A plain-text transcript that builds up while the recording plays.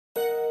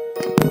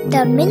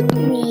The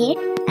Milkmaid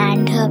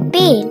and Her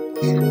Pail.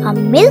 A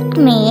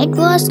milkmaid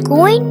was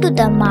going to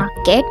the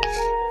market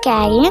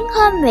carrying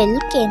her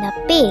milk in a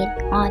pail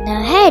on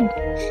her head.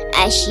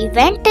 As she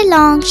went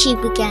along, she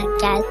began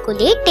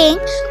calculating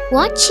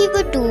what she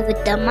would do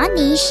with the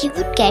money she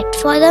would get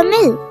for the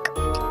milk.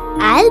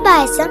 "I'll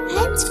buy some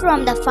hens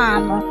from the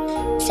farmer,"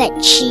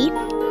 said she,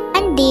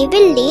 "and they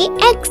will lay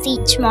eggs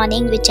each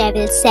morning which I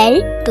will sell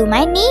to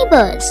my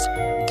neighbors.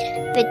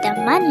 With the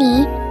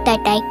money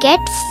that I get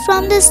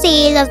from the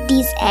sale of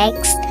these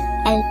eggs,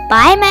 I'll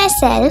buy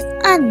myself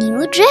a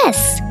new dress.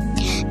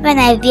 When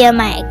I wear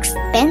my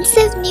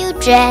expensive new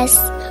dress,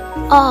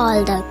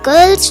 all the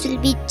girls will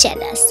be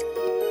jealous.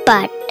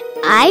 But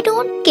I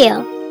don't care.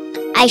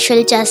 I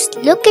shall just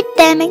look at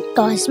them and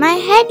toss my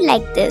head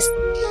like this."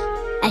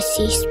 As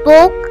she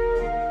spoke,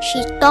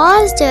 she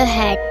tossed her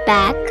head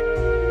back.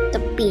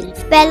 The pail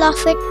fell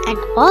off it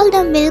and all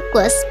the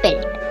milk was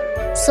spilled.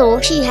 So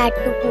she had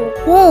to go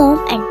home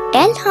and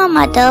tell her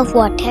mother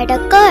what had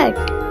occurred.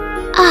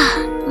 "Ah,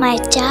 my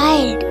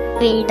child,"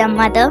 wailed the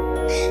mother.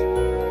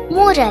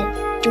 Moral: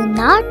 do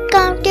not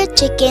count your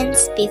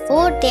chickens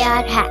before they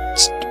are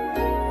hatched.